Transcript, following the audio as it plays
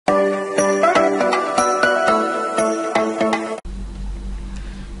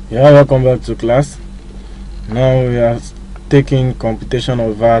Yeah, welcome back to class. Now we are taking computation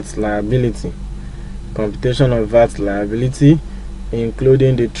of VAT liability. Computation of VAT liability,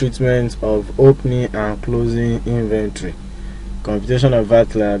 including the treatment of opening and closing inventory. Computation of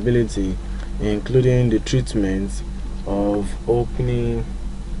VAT liability, including the treatment of opening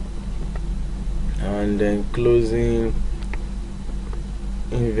and then closing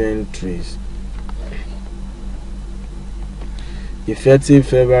inventories. Effective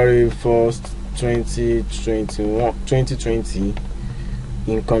February 1st, 2020,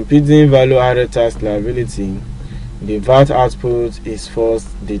 in computing value added tax liability, the VAT output is first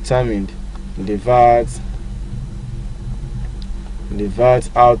determined. The VAT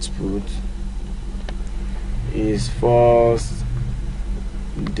output is first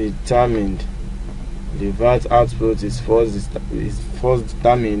determined. The VAT output is first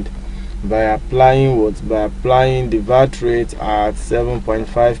determined by applying the VAT rate at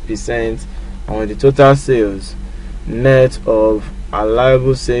 7.5% on the total sales, net of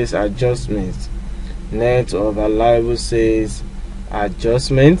allowable sales adjustments. Then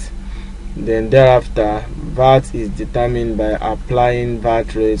thereafter, VAT is determined by applying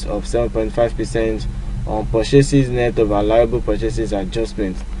VAT rates of 7.5% on purchases net of allowable purchases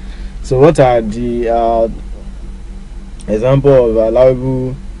adjustments. So what are the example of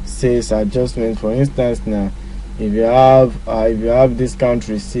allowable sales adjustment? For instance, now if you have discount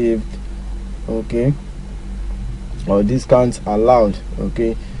received, okay, or discounts allowed,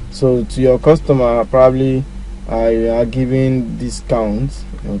 okay, so to your customer probably you are giving discounts,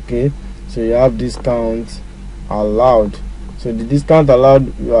 okay, so you have discounts allowed. So the discount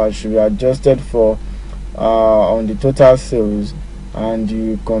allowed should be adjusted for on the total sales, and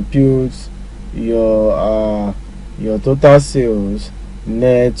you compute your total sales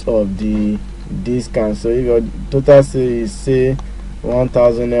net of the discount. So if your total sale is say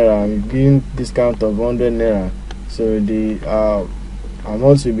 1,000 naira, you give discount of 100 naira, so the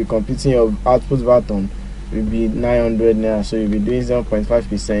amount you'll be computing your output VAT on will be 900 naira. So you'll be doing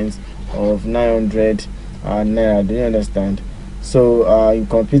 7.5% of 900 naira. Do you understand? So in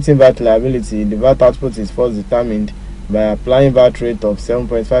computing VAT liability, the VAT output is first determined by applying VAT rate of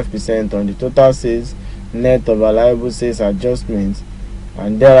 7.5% on the total sales net of allowable sales adjustments,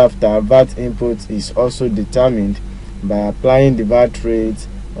 and thereafter VAT input is also determined by applying the VAT rate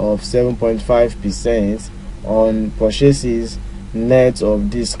of 7.5% on purchases net of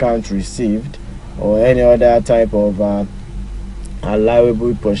discount received or any other type of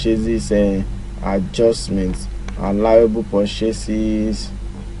allowable purchases adjustments. Allowable purchases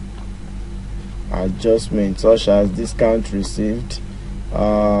adjustments such as discount received.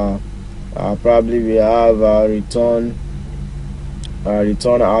 Probably we have return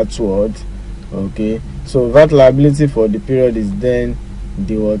outward, okay. So VAT liability for the period is then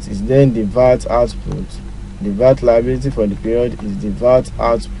the VAT output. The VAT liability for the period is the VAT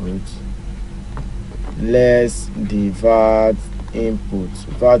output less the VAT input.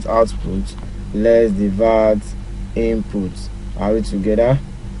 VAT output less the VAT input. Are we together?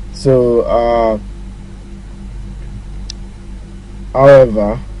 So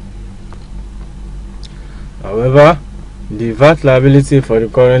however, the VAT liability for the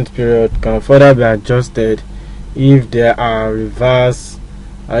current period can further be adjusted if there are VAT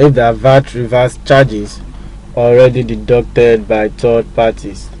reverse charges already deducted by third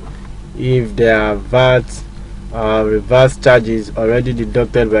parties. If there are VAT reverse charges already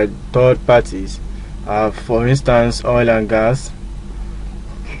deducted by third parties, for instance, oil and gas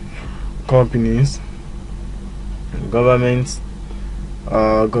companies, governmental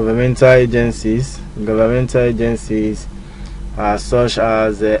agencies such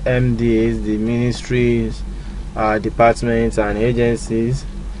as MDAs, the ministries, departments and agencies,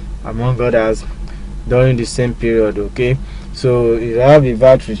 among others, during the same period, okay. So if you have a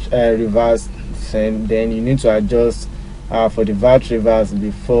VAT reverse, then you need to adjust for the VAT reverse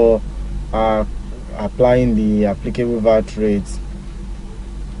before applying the applicable VAT rates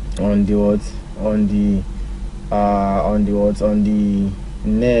on the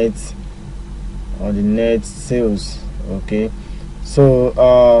net sales, okay. So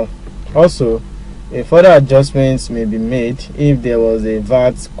also a further adjustments may be made if there was a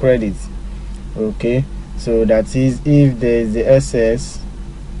VAT credit, okay. So that is if there is the excess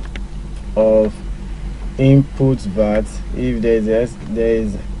of input VAT, if there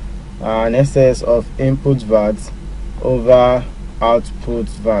is an excess of input VAT over output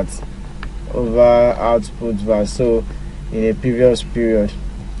VAT, so in a previous period.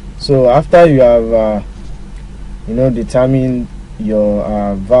 So after you have determined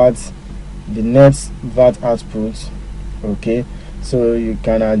your VAT, the net VAT output, okay, So you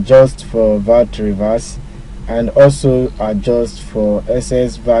can adjust for VAT reverse and also adjust for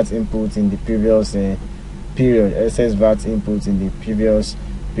excess VAT input in the previous period, excess VAT input in the previous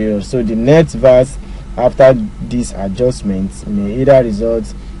period. So the net VAT after this adjustment may either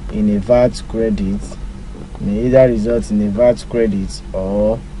result in a VAT credit,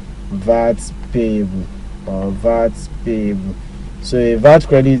 or VAT payable, So a VAT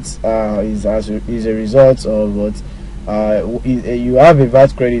credit is a result of what you have a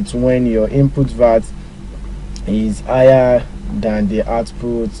VAT credit when your input VAT is higher than the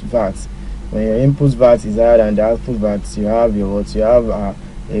output VAT. When your input VAT is higher than the output VAT, you have a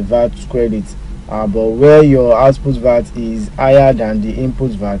VAT credit. But where your output VAT is higher than the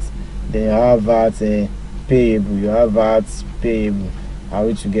input VAT, then you have VAT payable. Are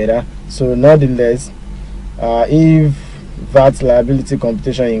we together? So nonetheless, if VAT liability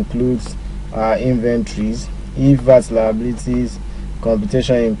computation includes inventories, if VAT liabilities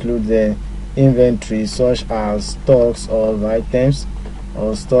computation includes the inventories such as stocks of items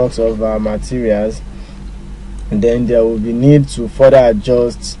or stocks of materials, then there will be need to further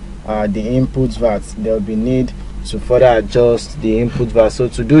adjust the input VAT. So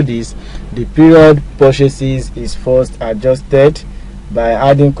to do this, the period purchases is first adjusted by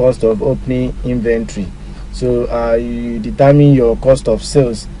adding cost of opening inventory. So you determine your cost of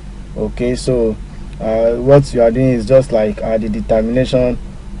sales. Okay, so what you are doing is just like the determination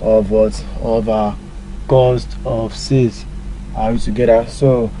of cost of sales. Are we together?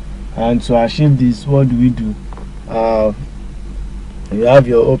 So, and to achieve this, what do? You have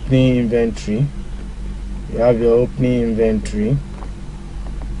your opening inventory.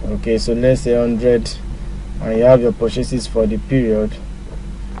 Okay, so let's say 100, and you have your purchases for the period.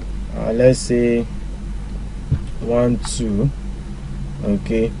 Let's say 1,2.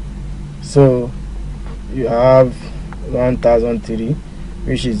 Okay, so you have 1,003,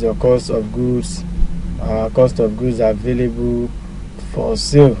 which is your cost of goods available for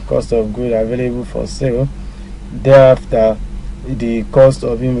sale. Thereafter, the cost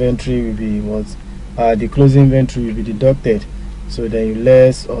of inventory will be what? The closing inventory will be deducted. So then you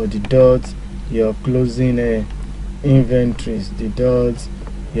less or deduct your closing inventories.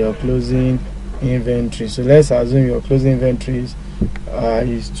 So let's assume your closing inventories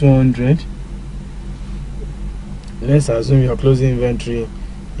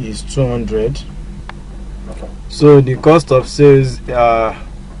is 200. So the cost of sales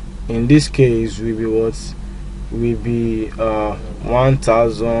in this case will be what? Will be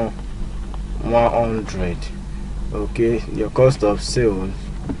 1,100. Okay, your cost of sales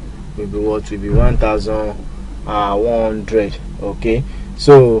will be what? Will be 1,100. Okay,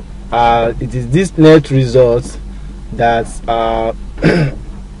 so it is this net result that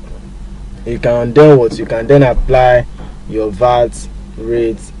you can then apply your VAT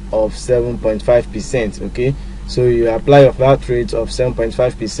rate of 7.5%. Okay, so you apply your VAT rate of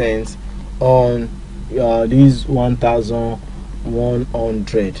 7.5% on these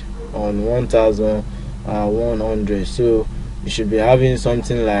 1,100. So you should be having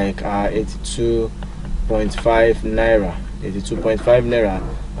something like 82.5 naira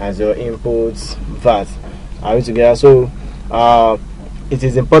as your input VAT. Are we together? So it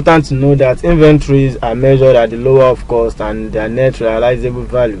is important to know that inventories are measured at the lower of cost and their net realizable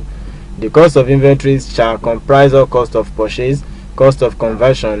value. The cost of inventories shall comprise all cost of purchase, cost of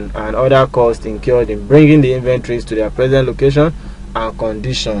conversion, and other costs incurred in bringing the inventories to their present location and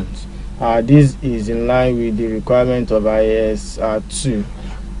conditions. This is in line with the requirement of IAS 2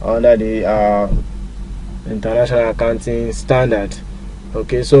 under the International Accounting Standard.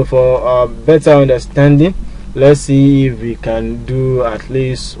 Okay, so for better understanding, let's see if we can do at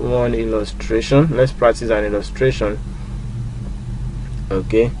least one illustration. Let's practice an illustration.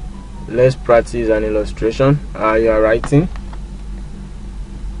 Okay, let's practice an illustration. You are writing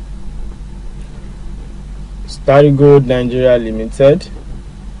Starry Gold Nigeria Limited.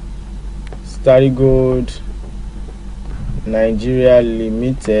 Starry Gold Nigeria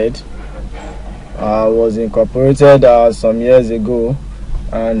Limited was incorporated some years ago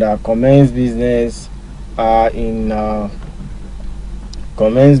and commenced business in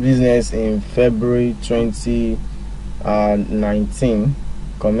February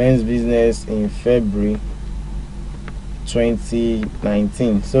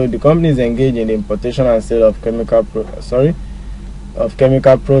 2019. So the company is engaged in the importation and sale of chemical products,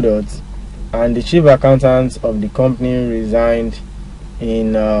 and the chief accountant of the company resigned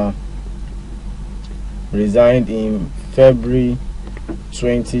in February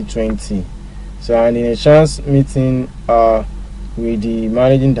 2020. So, and in a chance meeting with the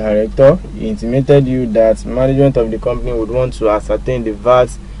managing director. He intimated you that management of the company would want to ascertain the VAT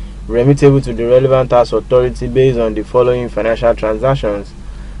remittable to the relevant tax authority based on the following financial transactions,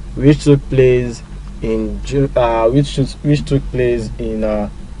 which took place in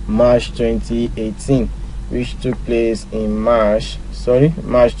March 2018, which took place in March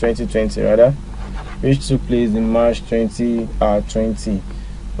 2020 rather, which took place in March 2020.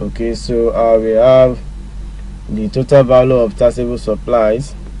 Okay, so we have the total value of taxable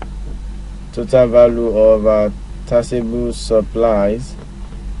supplies. Total value of taxable supplies.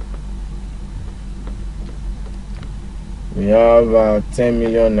 We have 10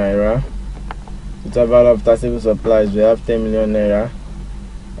 million naira. Total value of taxable supplies, we have 10 million naira.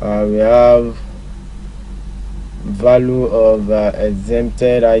 We have value of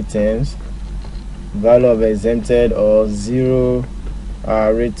exempted items, value of exempted or zero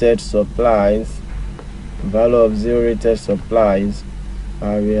rated supplies, value of zero rated supplies.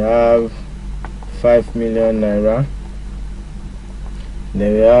 We have 5 million naira.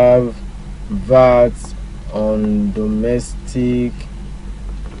 Then we have VAT on domestic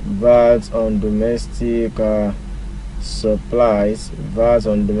supplies, VAT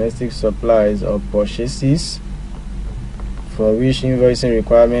on domestic supplies or purchases for which invoicing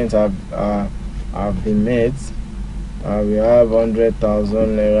requirements have been met. We have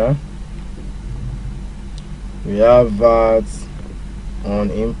 100,000 naira. We have VAT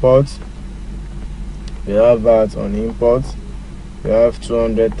on imports. We have VAT on imports. We have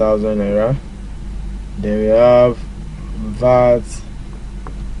 200,000 naira. Then we have VAT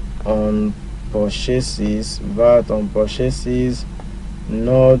on purchases. VAT on purchases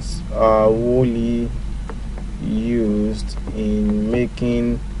not wholly used in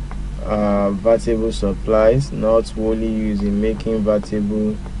making VATable supplies. Not wholly used in making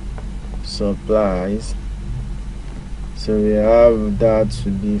VATable supplies. So we have that to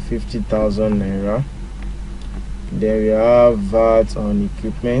be 50,000 naira. Then we have VAT on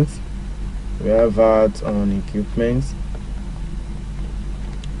equipment. We have VAT on equipment.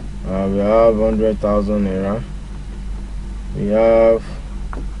 We have 100,000 naira. We have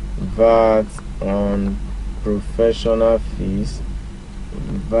VAT on professional fees.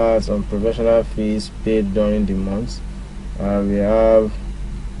 VAT on professional fees paid during the month. We have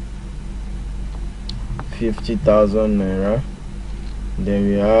 50,000 naira. Then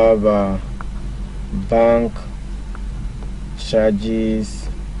we have bank charges,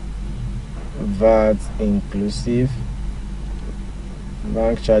 VAT inclusive.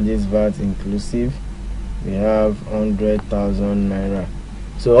 Bank charges, VAT inclusive. We have 100,000 naira.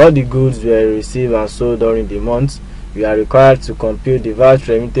 So all the goods were received and sold during the month. We are required to compute the VAT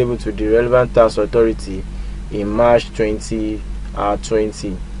remittable to the relevant tax authority in March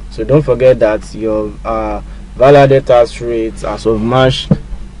 2020. So don't forget that your valid tax rate as of March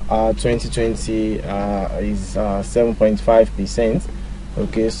 2020 is 7.5%.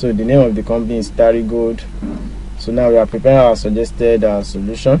 Okay, so the name of the company is Starry Gold. So now we are preparing our suggested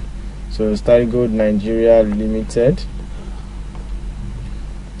solution. So Starry Gold Nigeria Limited.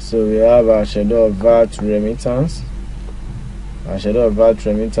 So we have a schedule of VAT remittance. A schedule of VAT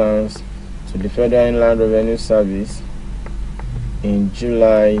remittance to the Federal Inland Revenue Service in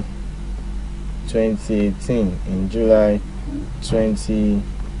July 2018. In July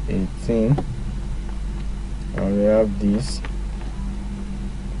 2018, and we have this.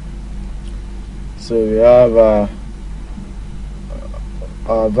 So we have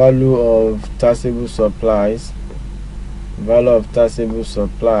a value of taxable supplies. Value of taxable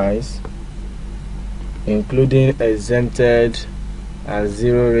supplies, including exempted and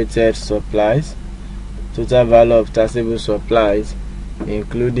zero rated supplies. Total value of taxable supplies,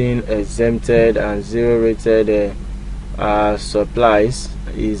 including exempted and zero rated supplies,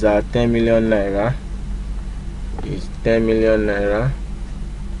 is 10 million naira. Is 10 million naira.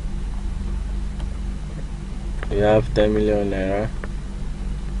 We have 10 million naira.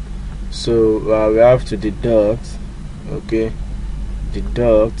 So we have to deduct, okay,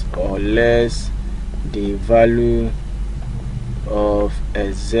 deduct or less the value of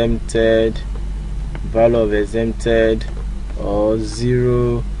exempted, or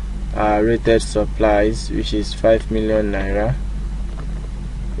zero rated supplies, which is 5 million naira.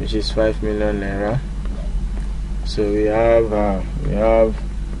 Which is 5 million naira. So we have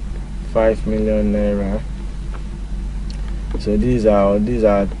 5 million naira. So these are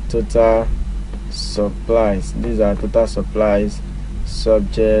total supplies. These are total supplies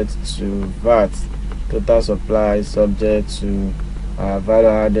subject to VAT. Total supplies subject to value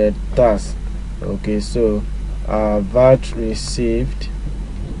added tax. Okay, so VAT received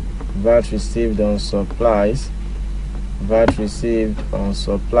on supplies. VAT received on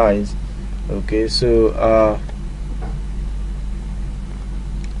supplies. Okay, so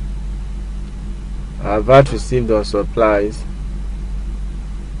VAT received on supplies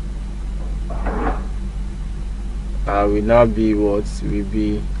will now be what will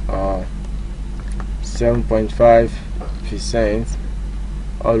be 7.5%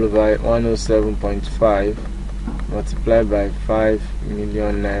 all over 107.5 multiplied by 5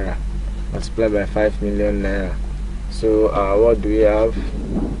 million naira. Multiplied by 5 million naira. So what do we have?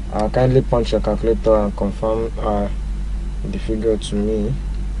 Kindly punch your calculator and confirm the figure to me.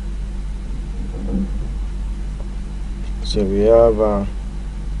 So we have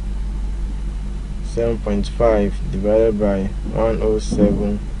 7.5 divided by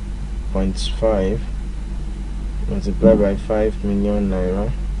 107.5 multiplied by 5 million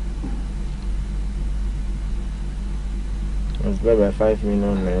naira. Multiplied by 5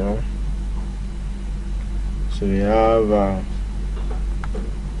 million naira. So we have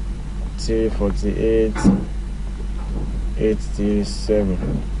 348,837.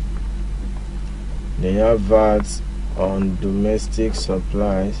 Then you have VAT on domestic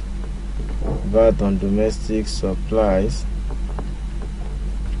supplies. VAT on domestic supplies.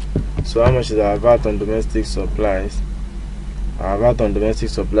 So how much is our VAT on domestic supplies? Our VAT on domestic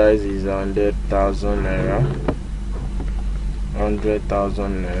supplies is 100,000 naira.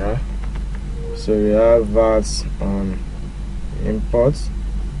 100,000 naira. So we have VAT on imports.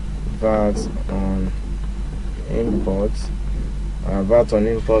 VAT on imports. Our VAT on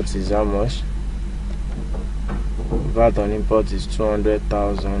imports is how much? VAT on imports is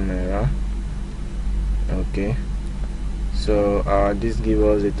 200,000 naira. Okay, so this gives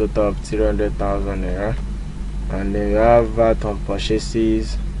us a total of 300,000 naira. And then we have VAT on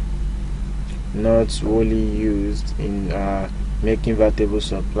purchases not wholly used in making vatable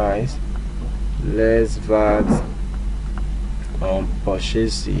supplies, less VAT on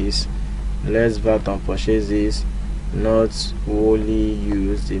purchases, less VAT on purchases not wholly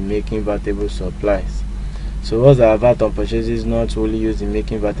used in making vatable supplies. So what's our VAT on purchases not wholly used in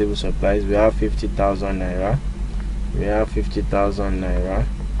making vatable supplies? We have 50,000 naira. We have 50,000 naira.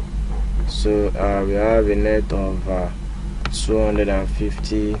 So we have a net of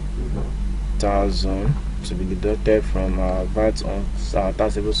 250,000 to be deducted from VAT on our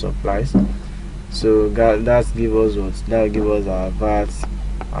taxable supplies. So that gives us what? That gives us our VAT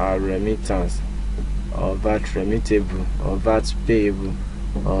remittance, or VAT remittable, or VAT payable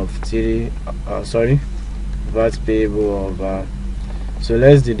of VAT payable of so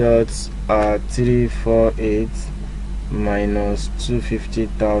let's deduct 348 minus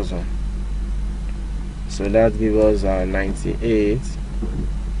 250,000. So that gives us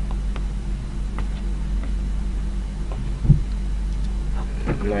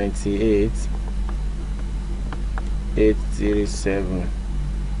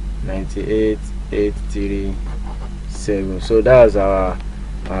So that's our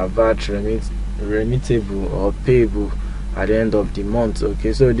VAT remittable or payable at the end of the month.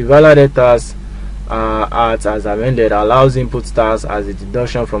 Okay, so the value-added tax Act as amended allows input tax as a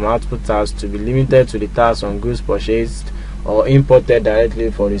deduction from output tax to be limited to the tax on goods purchased or imported directly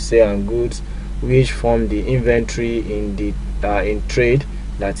for the sale and goods which form the inventory in the in trade,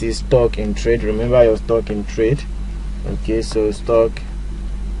 that is stock in trade. Remember your stock in trade. Okay, so stock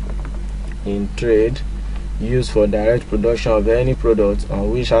in trade used for direct production of any product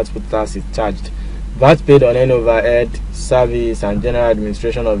on which output tax is charged. VAT paid on any overhead, service and general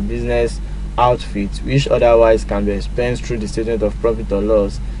administration of business outfit which otherwise can be expensed through the statement of profit or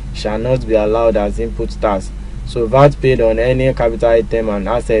loss shall not be allowed as input tax. So VAT paid on any capital item and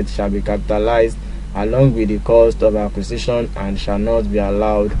asset shall be capitalized along with the cost of acquisition and shall not be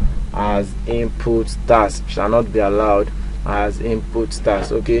allowed as input tax. Shall not be allowed as input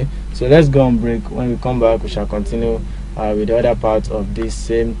tax. Okay, so let's go on break. When we come back, we shall continue with the other part of this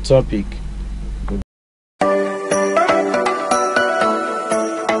same topic.